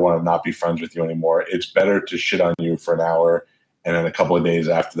 nor did I want to not be friends with you anymore. It's better to shit on you for an hour and then a couple of days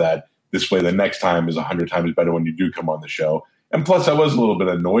after that. This way, the next time is 100 times better when you do come on the show. And plus, I was a little bit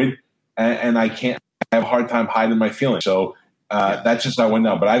annoyed, and I have a hard time hiding my feelings. So that's just how I went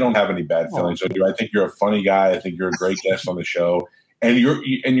down. But I don't have any bad feelings. So I think you're a funny guy. I think you're a great guest on the show. And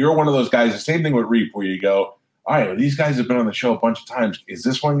you're one of those guys, the same thing with Reap, where you go, all right, well, these guys have been on the show a bunch of times. Is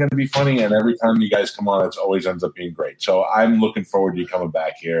this one going to be funny? And every time you guys come on, it always ends up being great. So I'm looking forward to you coming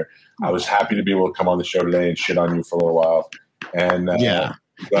back here. I was happy to be able to come on the show today and shit on you for a little while. And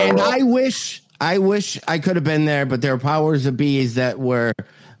and I wish I could have been there, but there are powers of bees that were,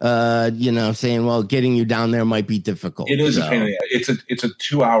 saying, well, getting you down there might be difficult. It is a pain in the ass. It's a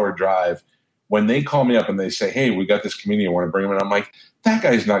 2-hour drive. When they call me up and they say, hey, we got this comedian, want to bring him in? I'm like, that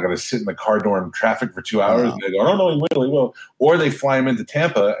guy's not going to sit in the car door in traffic for 2 hours. No. And they go, oh, no, he will. Or they fly him into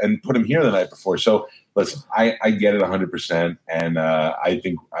Tampa and put him here the night before. So, listen, I get it 100%. And I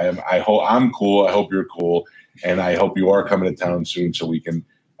think I'm cool. I hope you're cool. And I hope you are coming to town soon so we can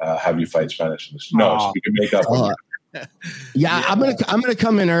have you fight Spanish in the snow. So we can make up. Yeah, I'm gonna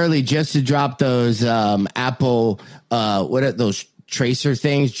come in early just to drop those Apple what are those tracer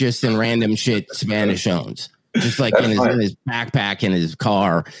things just in random shit Spanish owns, just like in his backpack in his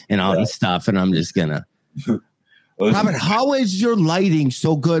car and all this stuff. And I'm just gonna. Robert, how is your lighting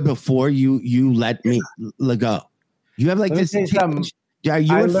so good before you let me go? You have like this. Are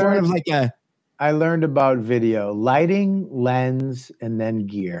you in front of like a? I learned about video, lighting, lens, and then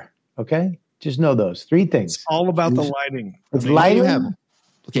gear. Okay, just know those 3 things. It's all about the lighting. It's lighting,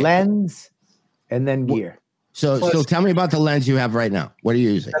 lens, and then gear. So tell me about the lens you have right now. What are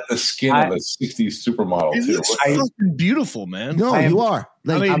you using? The skin of a 60s supermodel. It's fucking beautiful, man. No, you are.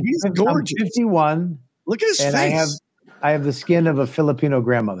 Like, he's gorgeous. I'm 51. Look at his face. I have the skin of a Filipino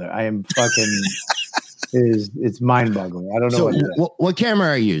grandmother. I am fucking. It's mind-boggling. I don't know. So what camera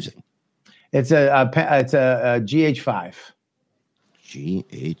are you using? It's a GH5.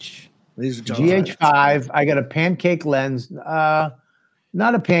 GH5. I got a pancake lens.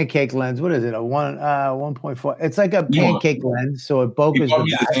 Not a pancake lens. What is it? A 1.4. It's like a pancake lens, so it bokehs. You bought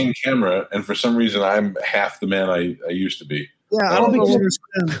me the same camera, and for some reason, I'm half the man I used to be. Yeah, I don't know.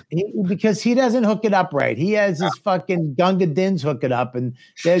 Because he doesn't hook it up right. He has his fucking Gunga Dins hook it up, and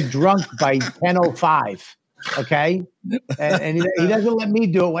they're drunk by 10:05. Okay, and he doesn't let me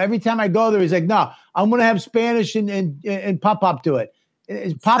do it. Every time I go there, he's like, "No, I'm going to have Spanish and Pop do it."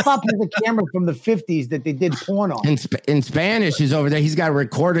 Pop has a camera from the 50s that they did porn on. In Spanish, he's over there. He's got a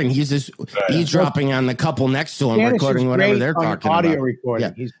recording. He's just eavesdropping on the couple next to him, Spanish recording whatever they're talking audio about. Recording.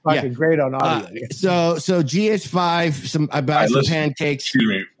 Yeah. He's fucking great on audio. So GH5. I bought some pancakes. Excuse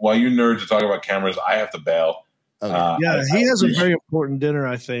me. While you nerds are talking about cameras, I have to bail. Okay. He has a very important dinner,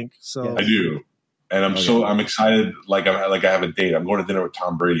 I think. So I do, and I'm excited. Like I have a date. I'm going to dinner with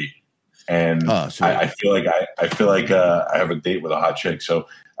Tom Brady. And I feel like I have a date with a hot chick. So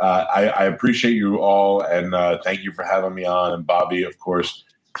I appreciate you all, and thank you for having me on. And Bobby, of course,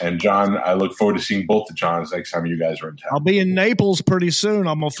 and John. I look forward to seeing both the Johns next time you guys are in town. I'll be in Naples pretty soon.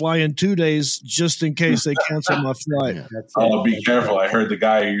 I'm gonna fly in 2 days just in case they cancel my flight. Oh, be careful! I heard the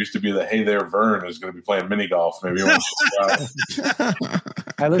guy who used to be the Hey There Vern is going to be playing mini golf. Maybe. Hey,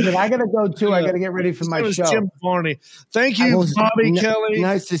 listen, I gotta go too. I gotta get ready for my show. Jim Varney. Thank you, Bobby Kelly.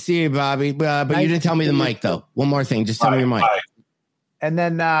 Nice to see you, Bobby. But you didn't tell me the mic though. One more thing, just tell me your mic. Bye. And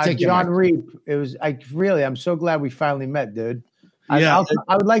then John Reap. It was I'm so glad we finally met, dude. Yeah,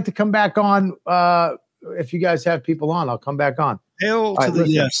 I would like to come back on. If you guys have people on, I'll come back on. Hell to the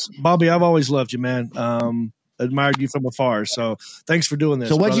yes, Bobby. I've always loved you, man. Admired you from afar. So thanks for doing this.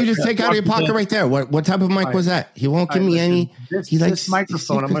 So what'd you just take out of your pocket right there? What type of mic was that? He won't give me any. This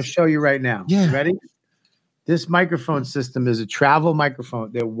microphone. I'm going to show you right now. Yeah. Ready? This microphone system is a travel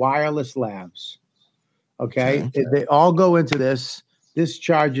microphone. They're wireless labs. Okay. They all go into this. This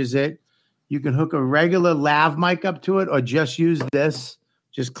charges it. You can hook a regular lav mic up to it or just use this.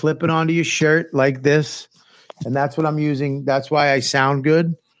 Just clip it onto your shirt like this. And that's what I'm using. That's why I sound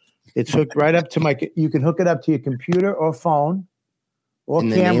good. It's hooked right up to you can hook it up to your computer or phone or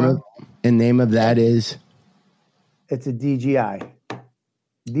camera. The name of that is? It's a DJI.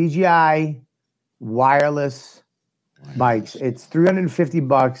 DJI wireless mics. It's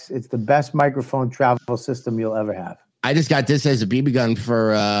 $350. It's the best microphone travel system you'll ever have. I just got this as a BB gun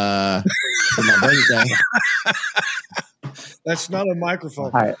for my birthday. That's not a microphone.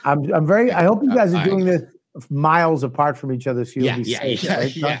 All right. I hope you guys are doing this miles apart from each other, so you'll be safe.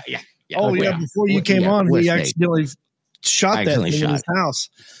 Yeah. Oh, yeah. Before you came on, he accidentally shot that thing in his house.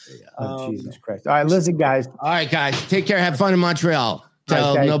 Jesus Christ. All right, listen, guys. All right, guys. Take care. Have fun in Montreal.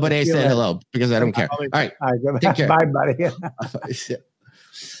 Tell nobody I said hello because I don't care. All right. Take care. Bye, buddy.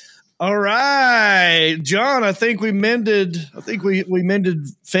 All right, John, I think we mended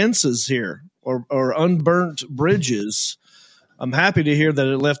fences here or unburnt bridges. I'm happy to hear that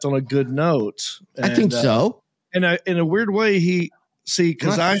it left on a good note. I think so. And in a weird way,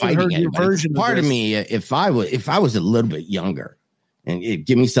 because I heard your version. Part of me, if I was a little bit younger, and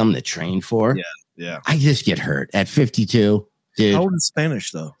give me something to train for, I just get hurt at 52, dude. How old is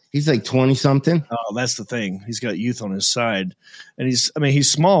Spanish though? He's like 20 something. Oh, that's the thing. He's got youth on his side, and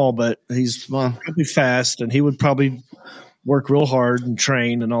he's small, but he's probably fast, and he would probably work real hard and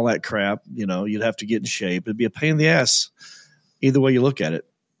train and all that crap. You know, you'd have to get in shape. It'd be a pain in the ass. Either way you look at it.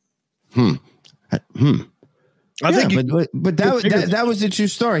 I think, but that was a true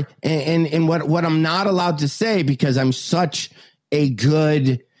story. And what I'm not allowed to say because I'm such a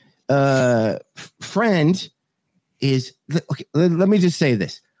good friend is, okay, let me just say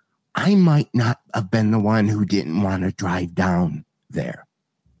this. I might not have been the one who didn't want to drive down there.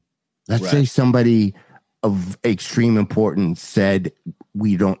 Let's say somebody of extreme importance said,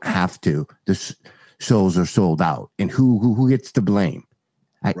 we don't have to. The shows are sold out. And who gets to blame?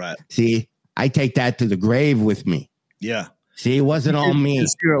 See, I take that to the grave with me. Yeah. See, it wasn't all me.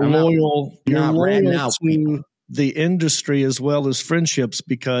 You're loyal to the industry as well as friendships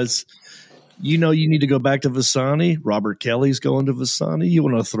because you need to go back to Vasani. Robert Kelly's going to Vasani. You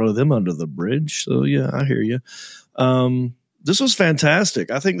want to throw them under the bridge. So, yeah, I hear you. This was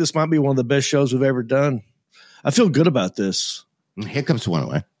fantastic. I think this might be one of the best shows we've ever done. I feel good about this. Hiccups went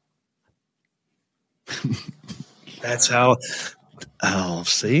away. That's how. Oh,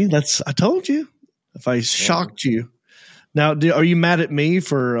 see, I told you. If I shocked you. Now, are you mad at me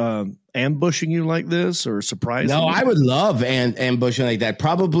for ambushing you like this or surprising? No, I would love ambushing like that.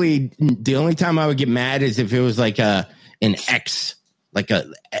 Probably the only time I would get mad is if it was like an X, like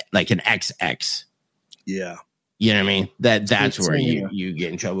an XX. Yeah. You know what I mean? That's where you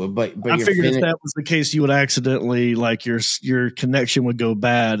get in trouble. But I figured if that was the case, you would accidentally your connection would go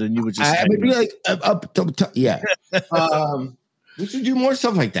bad, and you would just. I would be like yeah. We should do more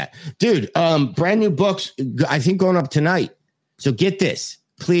stuff like that, dude. Brand new books, I think, going up tonight. So get this,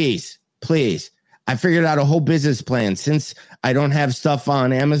 please. I figured out a whole business plan since I don't have stuff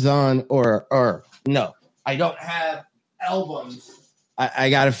on Amazon or no, I don't have albums.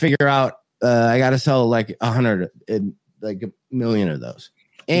 I got to figure out. I got to sell like 100, like 1 million of those.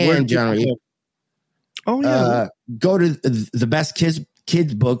 And generally, go to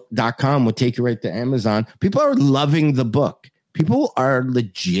thebestkidsbook.com. Will take you right to Amazon. People are loving the book. People are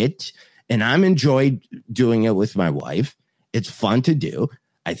legit, and I'm enjoyed doing it with my wife. It's fun to do.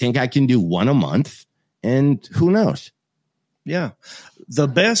 I think I can do one a month, and who knows? Yeah.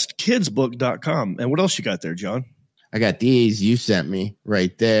 Thebestkidsbook.com. And what else you got there, John? I got these you sent me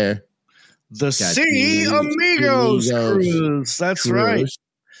right there. The Sea Amigos cruise. That's right.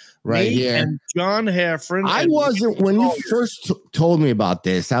 Right me here. And John Heffron. I wasn't, when you first told me about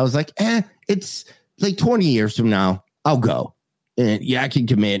this, I was like, it's like 20 years from now, I'll go. And I can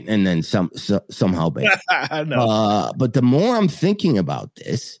commit and then somehow bail. I know. But the more I'm thinking about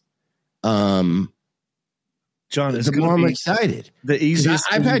this, John, the more I'm excited. The easiest.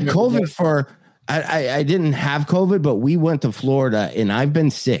 I've had COVID I didn't have COVID, but we went to Florida and I've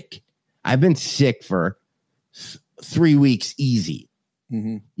been sick. I've been sick for 3 weeks easy,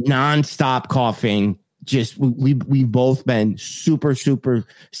 nonstop coughing. Just we've both been super, super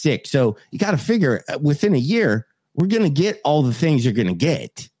sick. So you got to figure within a year, we're going to get all the things you're going to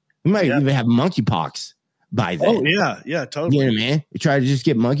get. We might even have monkeypox by then. Oh, yeah, totally. You know what I mean? You try to just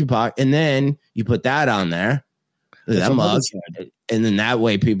get monkeypox, and then you put that on there, that mug, and then that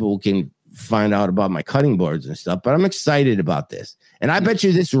way people can find out about my cutting boards and stuff. But I'm excited about this. And I bet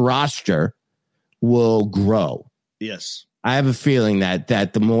you this roster will grow. Yes. I have a feeling that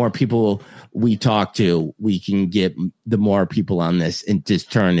the more people we talk to, we can get the more people on this and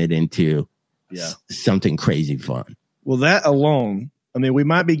just turn it into something crazy fun. Well, that alone, I mean, we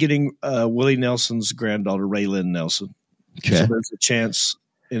might be getting Willie Nelson's granddaughter, Raylan Nelson. Okay. So there's a chance.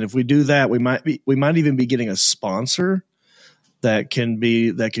 And if we do that, we might even be getting a sponsor that can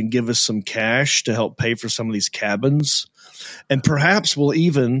give us some cash to help pay for some of these cabins. And perhaps we'll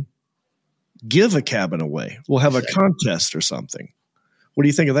even give a cabin away. We'll have a contest or something. What do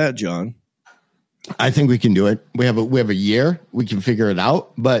you think of that, John? I think we can do it. We have a year. We can figure it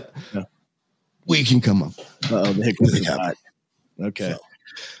out, but we can come up. The hiccup is hot. Okay.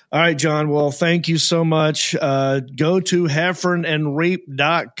 All right, John. Well, thank you so much. Go to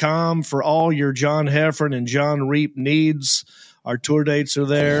heffernandreep.com for all your John Heffern and John Reep needs. Our tour dates are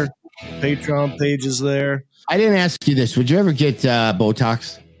there. Patreon page is there. I didn't ask you this. Would you ever get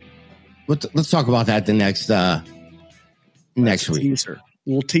Botox? Let's talk about that the next week. Teaser.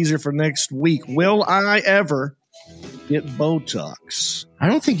 Little teaser for next week. Will I ever get Botox? I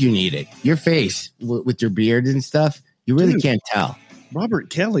don't think you need it. Your face with your beard and stuff, you really can't tell. Robert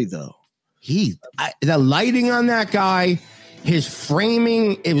Kelly, though. The lighting on that guy, his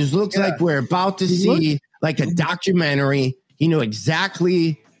framing, looks like we're about to see like a documentary. He knew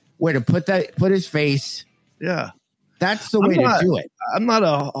exactly where to put his face. Yeah. That's the way to do it. I'm not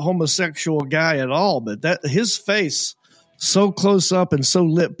a homosexual guy at all, but his face, so close up and so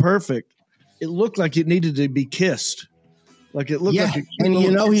lit perfect, it looked like it needed to be kissed. Like it looked like and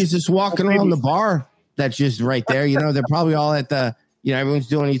he's just walking around the bar that's just right there. They're probably all at the, everyone's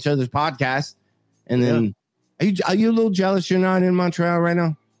doing each other's podcast. And then are you a little jealous you're not in Montreal right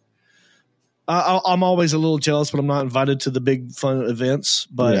now? I'm always a little jealous when I'm not invited to the big fun events.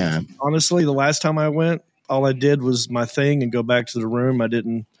 But honestly, the last time I went, all I did was my thing and go back to the room. I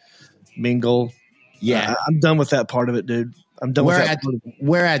didn't mingle. Yeah. I'm done with that part of it, dude. I'm done with that.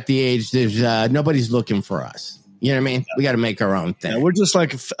 We're at the age, there's nobody's looking for us. You know what I mean? We got to make our own thing. Yeah, we're just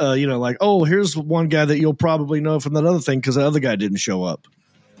like, here's one guy that you'll probably know from that other thing because the other guy didn't show up.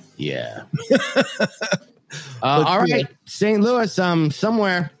 Yeah. All right. St. Louis,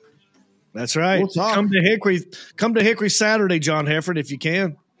 somewhere. That's right. We'll talk. Come to Hickory Saturday, John Heffern, if you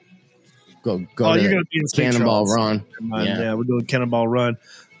can. Go you're going to be in Cannonball Run. Yeah, we're doing Cannonball Run.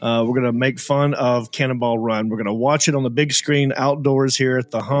 We're going to make fun of Cannonball Run. We're going to watch it on the big screen outdoors here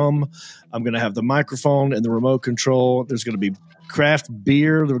at the Hum. I'm going to have the microphone and the remote control. There's going to be craft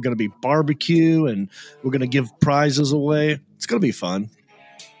beer. There's going to be barbecue, and we're going to give prizes away. It's going to be fun.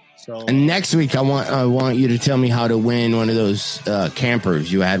 So, and next week, I want you to tell me how to win one of those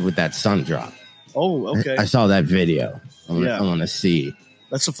campers you had with that sun drop. Oh, okay. I saw that video. I want to see.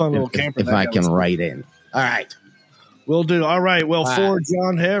 That's a fun little camper. If I can write in. All right. Will do. All right. Well, for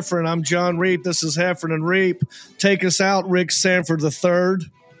John Heffern, I'm John Reep. This is Heffern and Reep. Take us out, Rick Sanford III.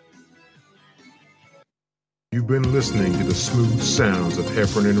 You've been listening to the smooth sounds of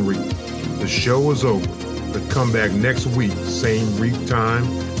Heffern and Reep. The show is over, but come back next week, same Reep time,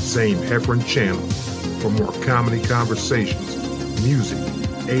 same Heffern channel, for more comedy conversations, music,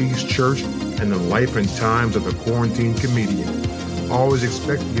 A's Church, and the life and times of the quarantine comedian. Always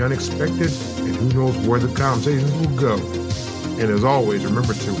expect the unexpected, and who knows where the conversations will go. And as always,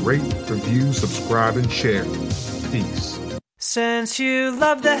 remember to rate, review, subscribe, and share. Peace. Since you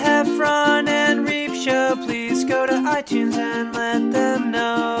love the Heffron and Reep show, please go to iTunes and let them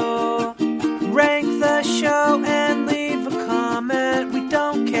know.